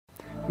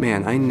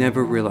Man, I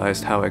never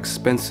realized how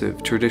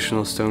expensive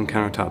traditional stone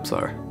countertops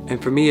are. And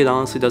for me, it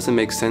honestly doesn't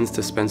make sense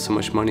to spend so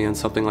much money on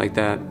something like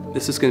that.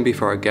 This is going to be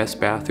for our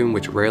guest bathroom,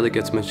 which rarely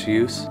gets much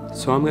use.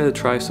 So I'm going to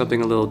try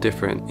something a little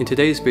different. In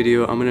today's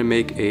video, I'm going to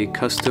make a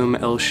custom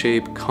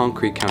L-shaped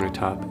concrete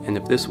countertop. And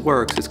if this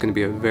works, it's going to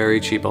be a very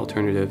cheap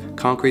alternative.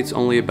 Concrete's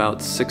only about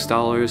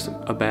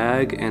 $6 a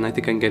bag, and I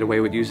think I can get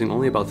away with using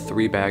only about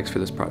 3 bags for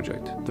this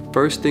project. The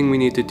first thing we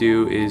need to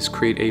do is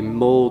create a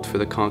mold for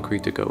the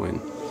concrete to go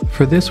in.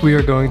 For this, we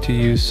are going to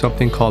use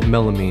something called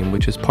melamine,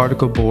 which is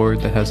particle board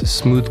that has a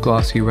smooth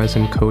glossy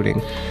resin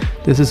coating.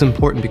 This is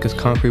important because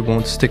concrete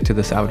won't stick to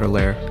this outer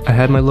layer. I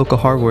had my local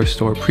hardware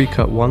store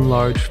pre-cut one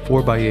large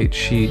 4x8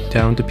 sheet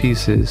down to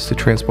pieces to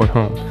transport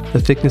home.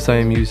 The thickness I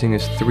am using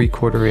is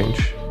 3/4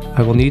 inch.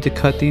 I will need to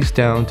cut these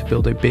down to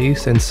build a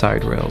base and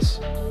side rails.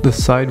 The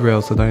side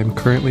rails that I am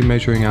currently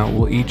measuring out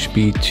will each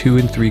be 2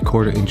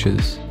 3/4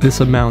 inches.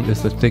 This amount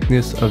is the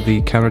thickness of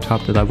the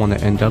countertop that I want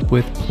to end up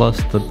with, plus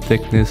the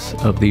thickness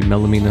of the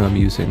melamine that I'm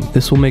using.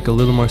 This will make a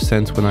little more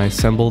sense when I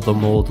assemble the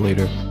mold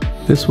later.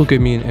 This will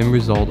give me an end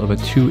result of a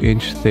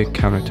 2-inch thick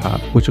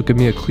countertop, which will give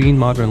me a clean,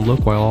 modern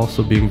look while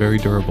also being very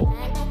durable.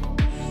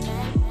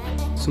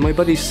 So my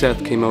buddy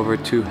Seth came over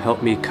to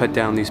help me cut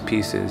down these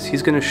pieces.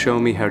 He's going to show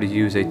me how to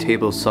use a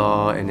table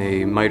saw and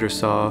a miter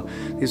saw.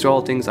 These are all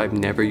things I've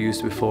never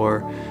used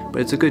before,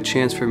 but it's a good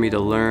chance for me to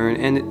learn,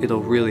 and it'll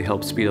really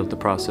help speed up the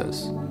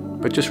process.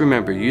 But just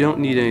remember, you don't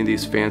need any of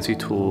these fancy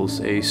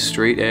tools. A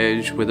straight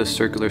edge with a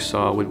circular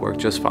saw would work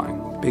just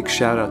fine. Big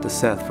shout out to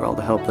Seth for all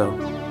the help though.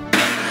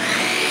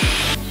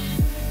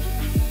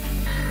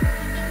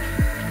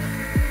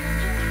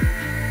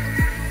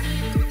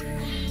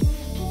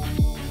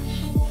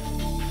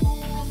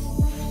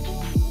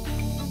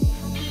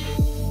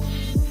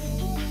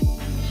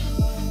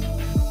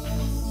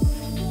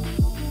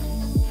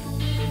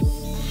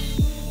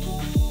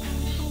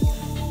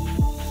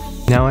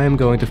 Now I am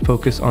going to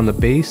focus on the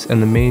base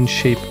and the main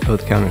shape of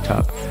the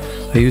countertop.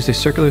 I used a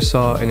circular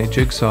saw and a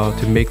jigsaw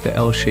to make the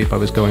L shape I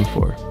was going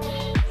for.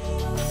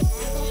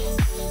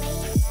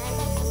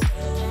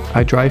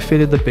 I dry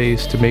fitted the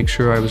base to make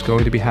sure I was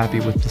going to be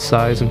happy with the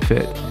size and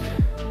fit.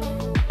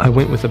 I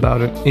went with about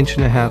 1.5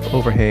 inch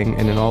overhang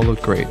and it all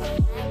looked great.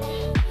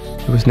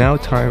 It was now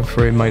time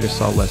for a miter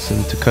saw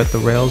lesson to cut the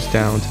rails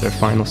down to their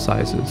final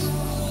sizes.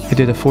 I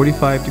did a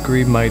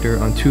 45-degree miter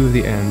on 2 of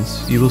the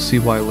ends. You will see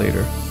why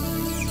later.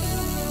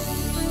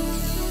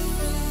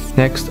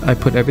 Next, I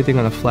put everything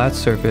on a flat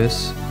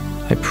surface.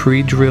 I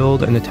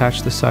pre-drilled and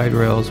attached the side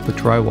rails with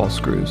drywall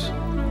screws.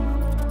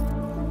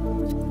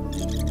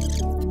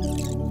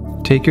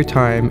 Take your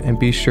time and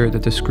be sure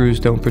that the screws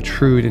don't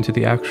protrude into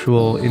the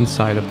actual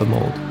inside of the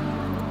mold.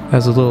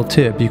 As a little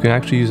tip, you can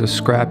actually use a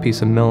scrap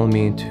piece of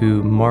melamine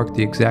to mark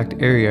the exact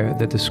area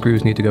that the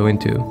screws need to go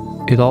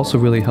into. It also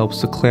really helps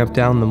to clamp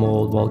down the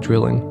mold while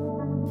drilling.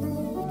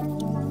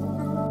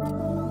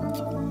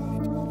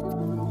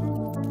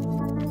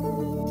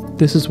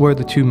 This is where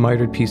the 2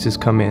 mitered pieces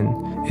come in.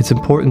 It's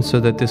important so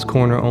that this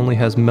corner only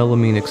has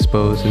melamine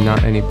exposed and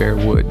not any bare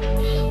wood.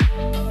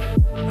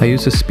 I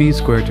used a speed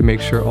square to make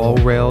sure all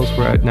rails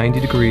were at 90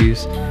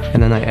 degrees,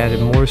 and then I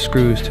added more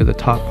screws to the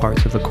top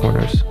parts of the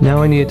corners.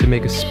 Now I needed to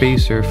make a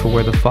spacer for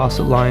where the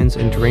faucet lines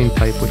and drain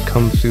pipe would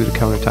come through the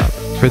countertop.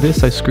 For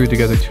this, I screwed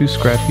together 2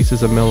 scrap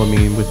pieces of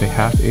melamine with a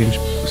 1/2 inch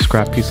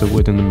scrap piece of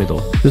wood in the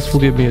middle. This will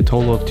give me a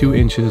total of 2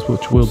 inches,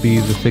 which will be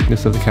the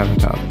thickness of the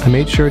countertop. I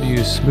made sure to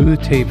use smooth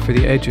tape for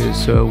the edges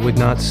so it would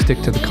not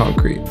stick to the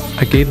concrete.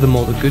 I gave the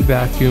mold a good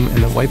vacuum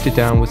and then wiped it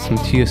down with some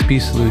TSP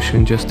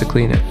solution just to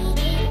clean it.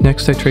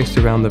 Next, I traced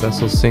around the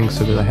vessel's sink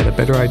so that I had a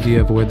better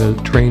idea of where the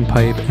drain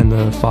pipe and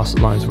the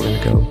faucet lines were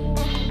going to go.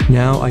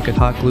 Now I could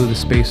hot glue the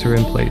spacer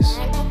in place.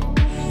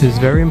 It is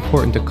very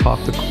important to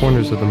caulk the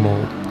corners of the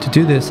mold. To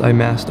do this, I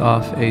masked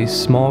off a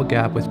small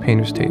gap with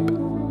painter's tape.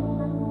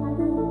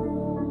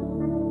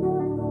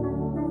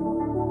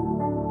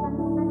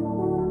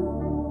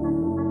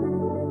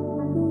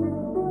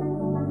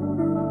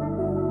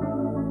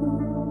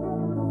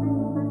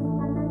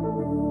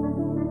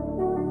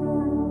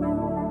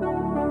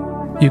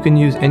 You can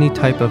use any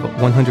type of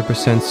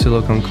 100%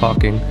 silicone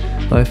caulking,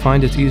 but I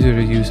find it's easier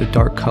to use a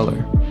dark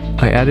color.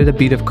 I added a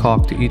bead of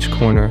caulk to each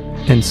corner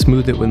and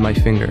smoothed it with my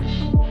finger.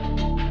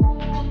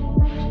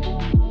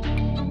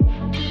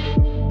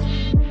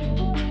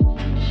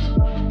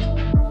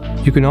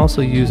 You can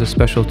also use a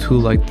special tool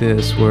like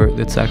this where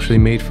it's actually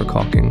made for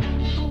caulking.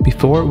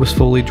 Before it was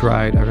fully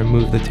dried, I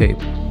removed the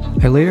tape.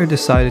 I later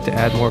decided to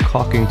add more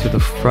caulking to the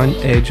front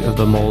edge of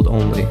the mold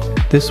only.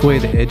 This way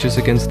the edges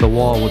against the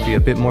wall would be a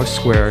bit more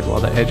squared,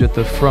 while the edge at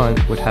the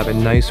front would have a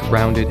nice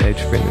rounded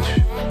edge finish.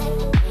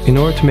 In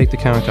order to make the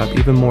countertop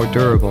even more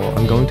durable,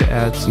 I'm going to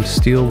add some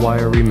steel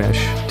wire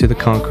remesh to the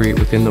concrete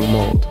within the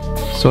mold.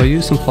 So I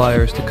used some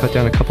pliers to cut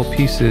down a couple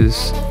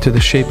pieces to the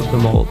shape of the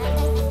mold.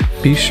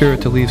 Be sure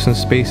to leave some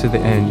space at the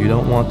end. You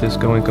don't want this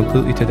going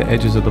completely to the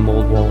edges of the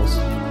mold walls.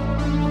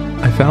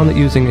 I found that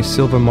using a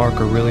silver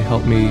marker really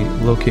helped me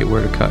locate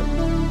where to cut.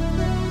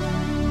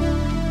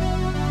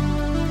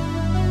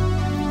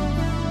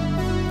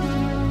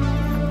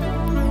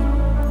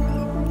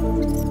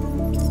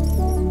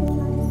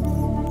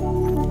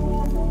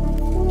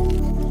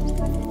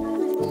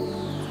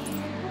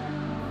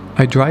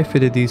 I dry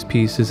fitted these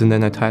pieces and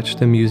then attached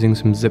them using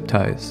some zip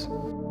ties.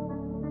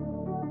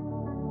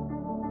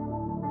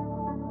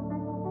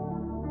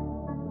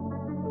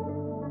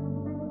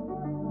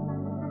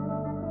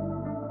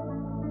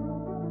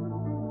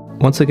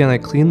 Once again, I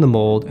clean the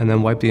mold and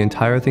then wipe the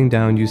entire thing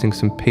down using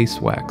some paste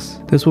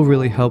wax. This will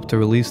really help to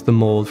release the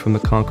mold from the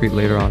concrete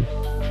later on.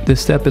 This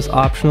step is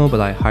optional, but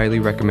I highly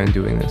recommend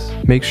doing this.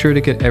 Make sure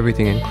to get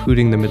everything,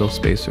 including the middle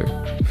spacer.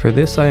 For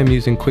this, I am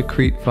using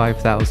Quikrete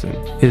 5000.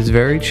 It is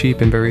very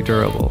cheap and very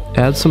durable.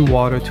 Add some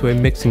water to a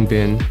mixing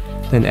bin,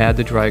 then add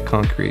the dry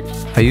concrete.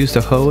 I used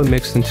a hoe and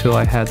mixed until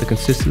I had the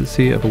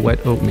consistency of a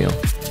wet oatmeal.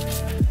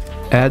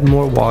 Add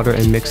more water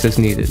and mix as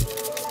needed.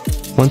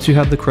 Once you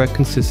have the correct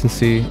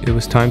consistency, it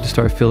was time to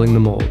start filling the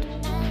mold.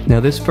 Now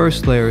this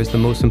first layer is the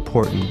most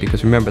important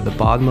because remember, the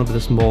bottom of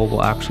this mold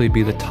will actually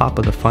be the top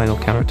of the final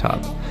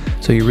countertop.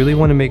 So you really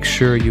want to make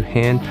sure you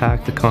hand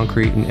pack the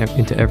concrete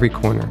into every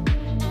corner.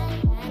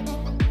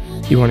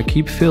 You want to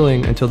keep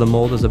filling until the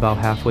mold is about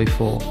halfway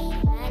full.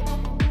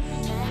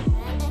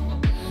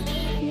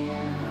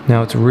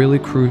 Now it's really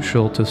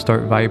crucial to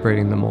start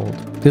vibrating the mold.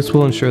 This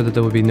will ensure that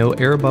there will be no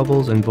air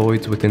bubbles and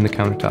voids within the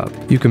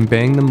countertop. You can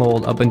bang the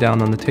mold up and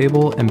down on the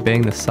table and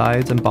bang the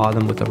sides and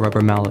bottom with a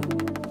rubber mallet.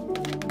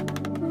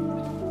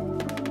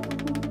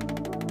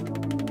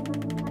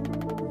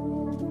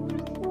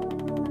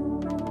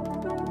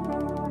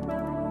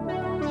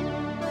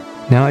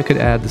 Now I could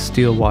add the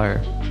steel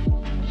wire.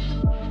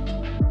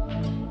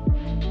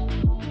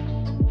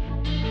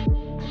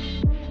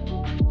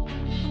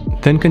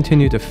 Then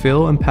continue to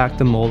fill and pack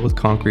the mold with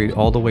concrete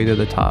all the way to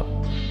the top.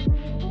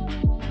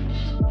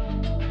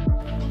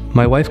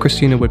 My wife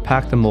Christina would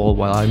pack the mold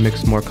while I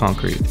mixed more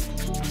concrete.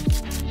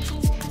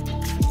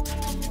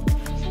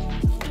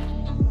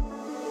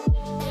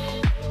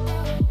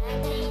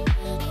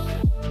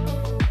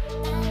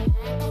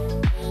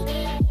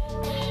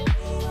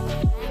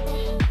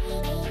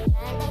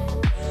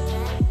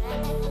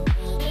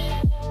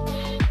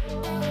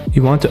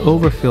 You want to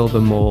overfill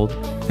the mold,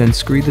 then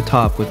screed the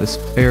top with a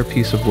spare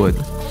piece of wood.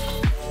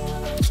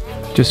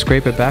 Just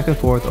scrape it back and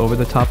forth over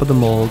the top of the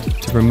mold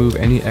to remove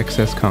any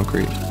excess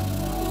concrete.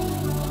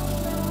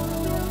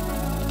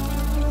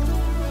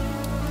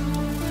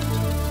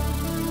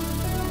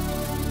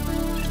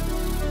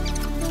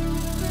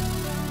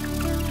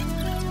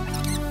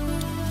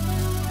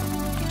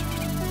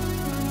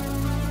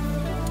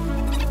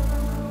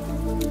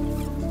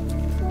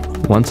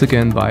 Once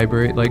again,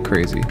 vibrate like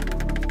crazy.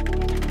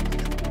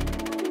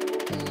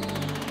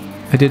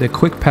 I did a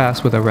quick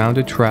pass with a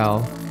rounded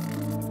trowel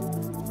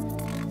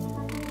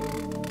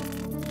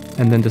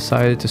and then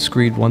decided to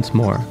screed once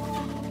more.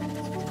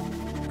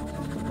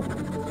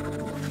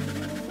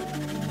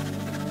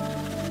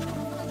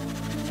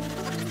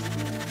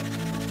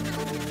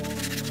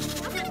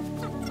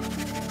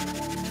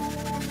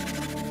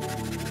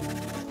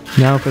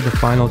 Now for the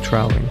final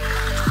troweling.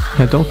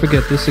 Now don't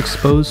forget, this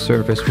exposed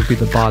surface will be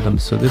the bottom,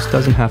 so this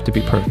doesn't have to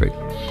be perfect.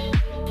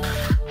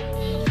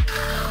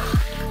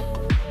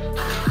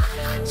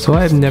 So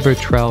I have never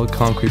troweled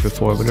concrete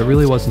before, but it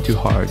really wasn't too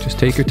hard. Just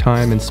take your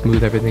time and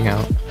smooth everything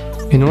out.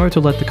 In order to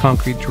let the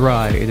concrete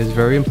dry, it is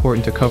very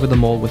important to cover the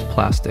mold with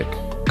plastic.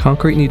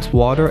 Concrete needs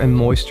water and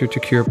moisture to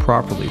cure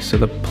properly, so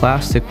the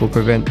plastic will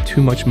prevent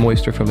too much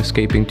moisture from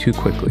escaping too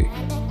quickly.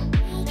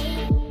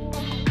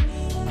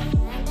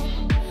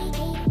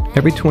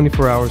 Every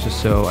 24 hours or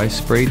so, I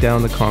spray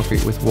down the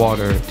concrete with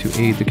water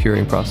to aid the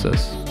curing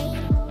process.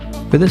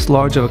 For this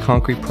large of a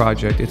concrete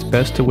project, it's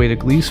best to wait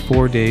at least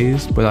 4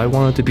 days, but I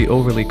wanted to be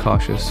overly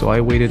cautious, so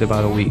I waited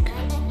about a week.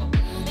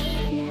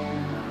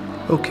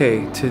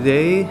 Okay,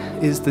 today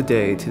is the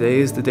day. Today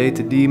is the day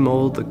to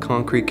demold the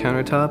concrete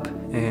countertop,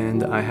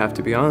 and I have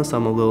to be honest,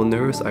 I'm a little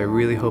nervous. I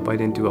really hope I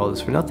didn't do all this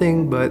for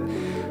nothing, but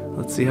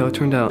let's see how it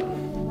turned out.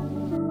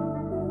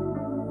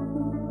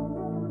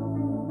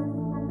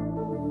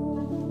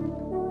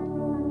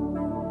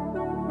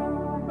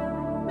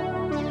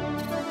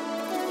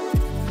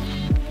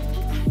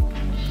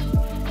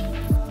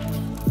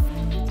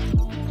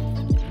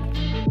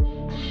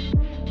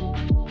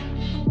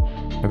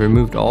 I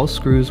removed all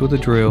screws with a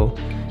drill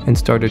and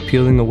started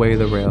peeling away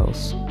the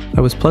rails.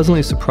 I was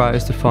pleasantly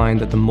surprised to find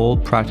that the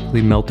mold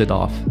practically melted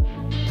off.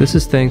 This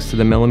is thanks to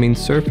the melamine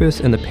surface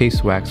and the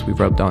paste wax we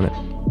rubbed on it.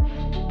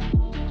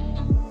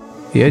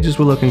 The edges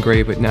were looking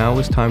great, but now it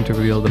was time to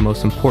reveal the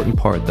most important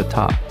part, the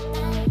top.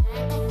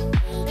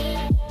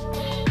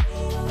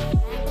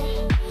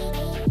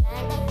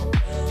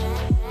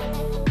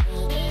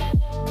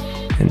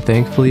 And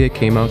thankfully it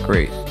came out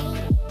great.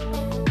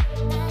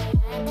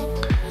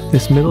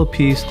 This middle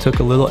piece took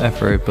a little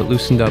effort, but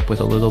loosened up with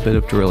a little bit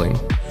of drilling.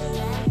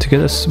 To get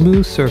a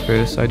smooth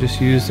surface, I just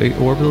used an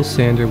orbital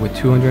sander with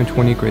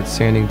 220 grit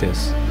sanding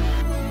discs.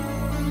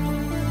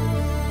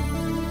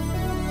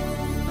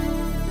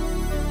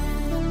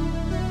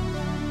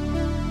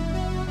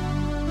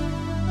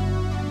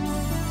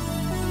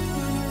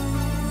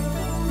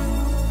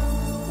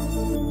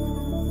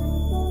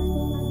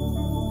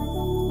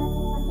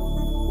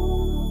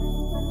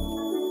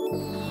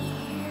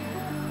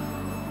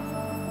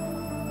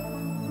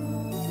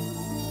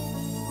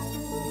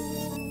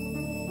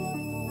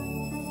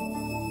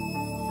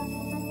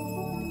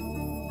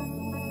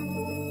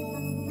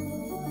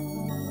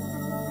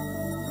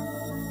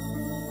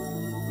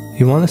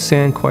 You want to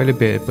sand quite a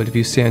bit, but if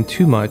you sand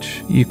too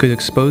much, you could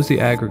expose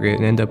the aggregate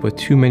and end up with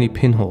too many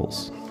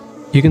pinholes.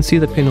 You can see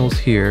the pinholes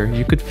here.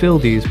 You could fill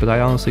these, but I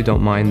honestly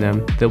don't mind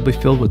them. They'll be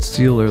filled with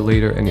sealer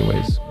later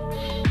anyways.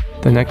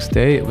 The next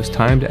day, it was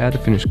time to add a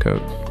finish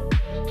coat.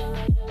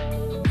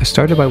 I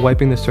started by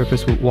wiping the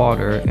surface with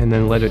water and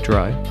then let it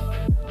dry.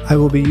 I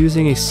will be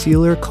using a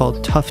sealer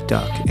called Tough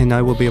Duck, and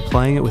I will be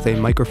applying it with a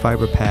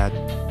microfiber pad.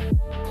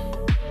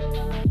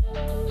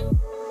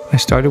 I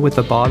started with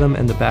the bottom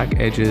and the back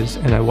edges,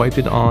 and I wiped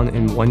it on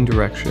in one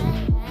direction.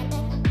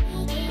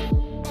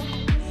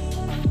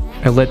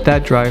 I let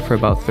that dry for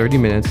about 30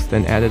 minutes,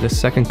 then added a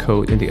second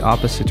coat in the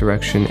opposite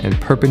direction and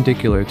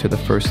perpendicular to the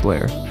first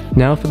layer.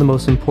 Now for the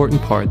most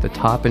important part, the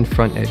top and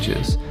front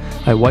edges.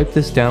 I wiped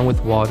this down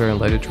with water and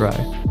let it dry.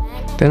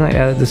 Then I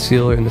added the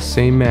sealer in the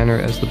same manner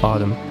as the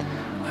bottom.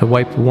 I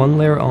wiped one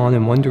layer on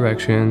in one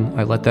direction,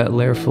 I let that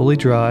layer fully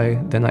dry,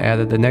 then I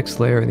added the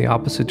next layer in the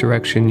opposite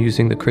direction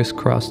using the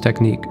crisscross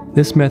technique.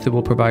 This method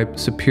will provide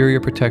superior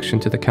protection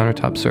to the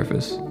countertop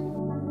surface.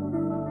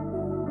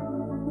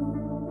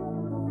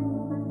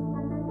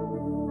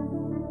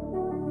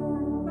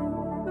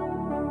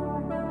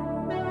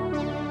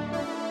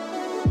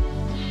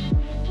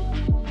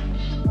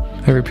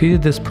 I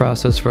repeated this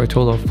process for a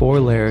total of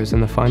 4 layers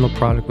and the final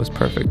product was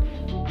perfect.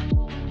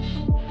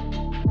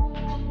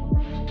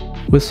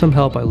 With some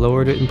help, I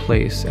lowered it in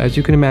place. As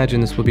you can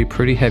imagine, this will be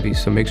pretty heavy,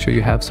 so make sure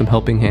you have some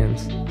helping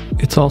hands.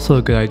 It's also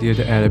a good idea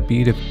to add a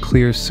bead of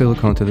clear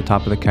silicone to the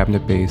top of the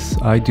cabinet base.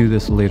 I do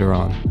this later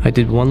on. I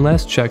did one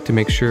last check to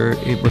make sure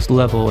it was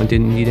level and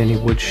didn't need any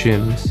wood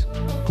shims.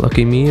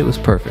 Lucky me, it was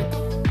perfect.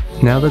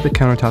 Now that the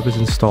countertop is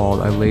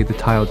installed, I laid the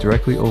tile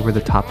directly over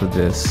the top of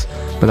this,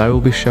 but I will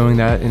be showing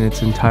that in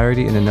its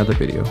entirety in another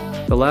video.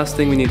 The last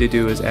thing we need to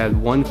do is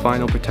add one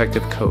final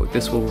protective coat.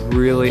 This will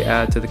really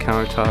add to the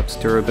countertop's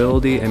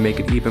durability and make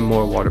it even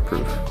more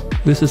waterproof.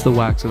 This is the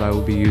wax that I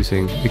will be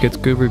using. It gets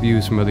good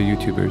reviews from other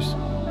YouTubers.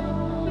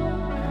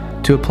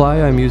 To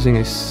apply, I'm using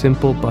a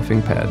simple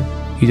buffing pad.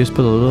 You just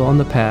put a little on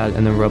the pad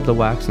and then rub the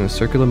wax in a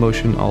circular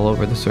motion all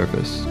over the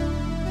surface.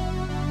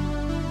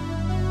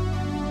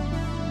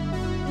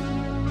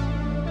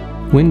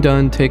 When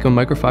done, take a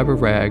microfiber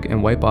rag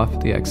and wipe off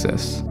the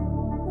excess.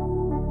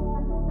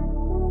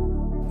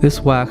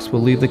 This wax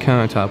will leave the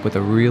countertop with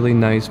a really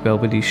nice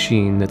velvety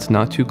sheen that's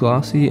not too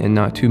glossy and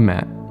not too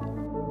matte.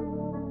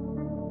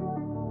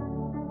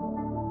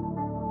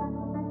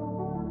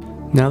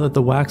 Now that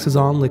the wax is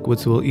on,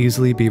 liquids will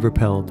easily be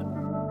repelled.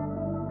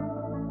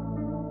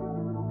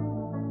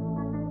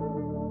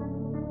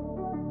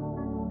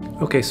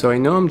 Okay, so I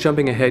know I'm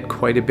jumping ahead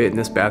quite a bit in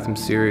this bathroom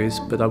series,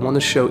 but I want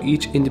to show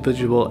each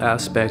individual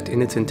aspect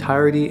in its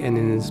entirety and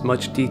in as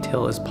much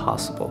detail as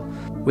possible.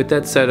 With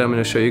that said, I'm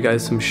going to show you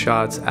guys some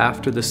shots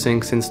after the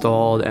sink's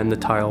installed and the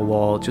tile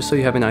wall, just so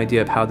you have an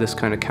idea of how this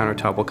kind of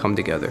countertop will come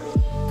together.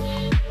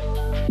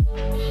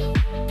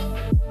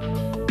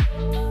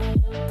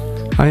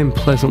 I am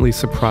pleasantly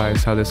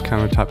surprised how this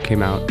countertop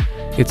came out.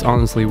 It's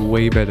honestly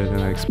way better than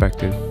I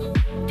expected.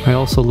 I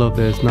also love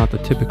that it's not the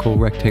typical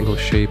rectangle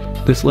shape.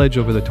 This ledge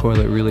over the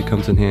toilet really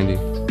comes in handy.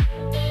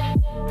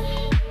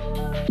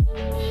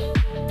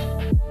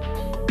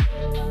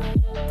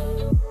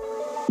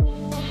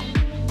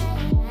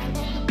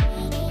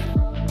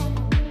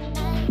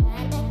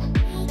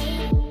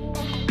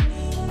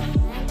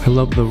 I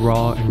love the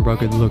raw and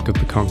rugged look of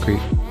the concrete.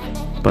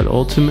 But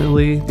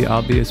ultimately, the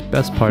obvious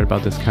best part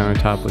about this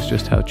countertop was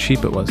just how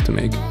cheap it was to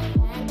make.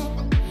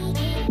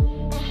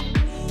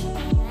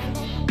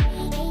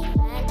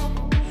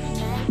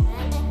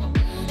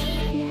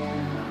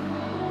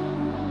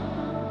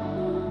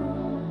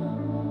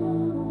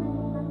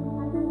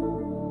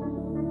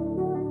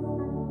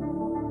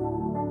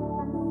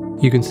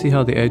 You can see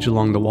how the edge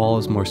along the wall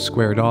is more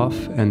squared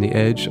off, and the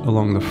edge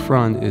along the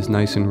front is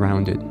nice and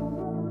rounded.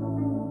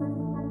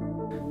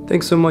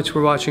 Thanks so much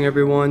for watching,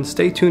 everyone.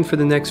 Stay tuned for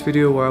the next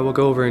video where I will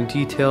go over in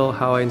detail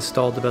how I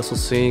installed the vessel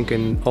sink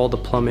and all the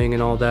plumbing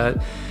and all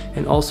that.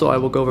 And also I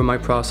will go over my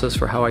process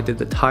for how I did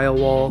the tile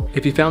wall.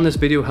 If you found this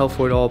video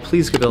helpful at all,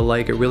 please give it a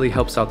like. It really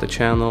helps out the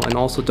channel. And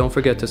also don't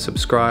forget to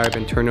subscribe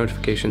and turn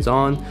notifications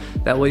on.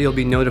 That way you'll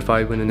be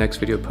notified when the next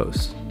video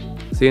posts.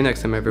 See you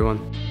next time,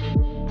 everyone.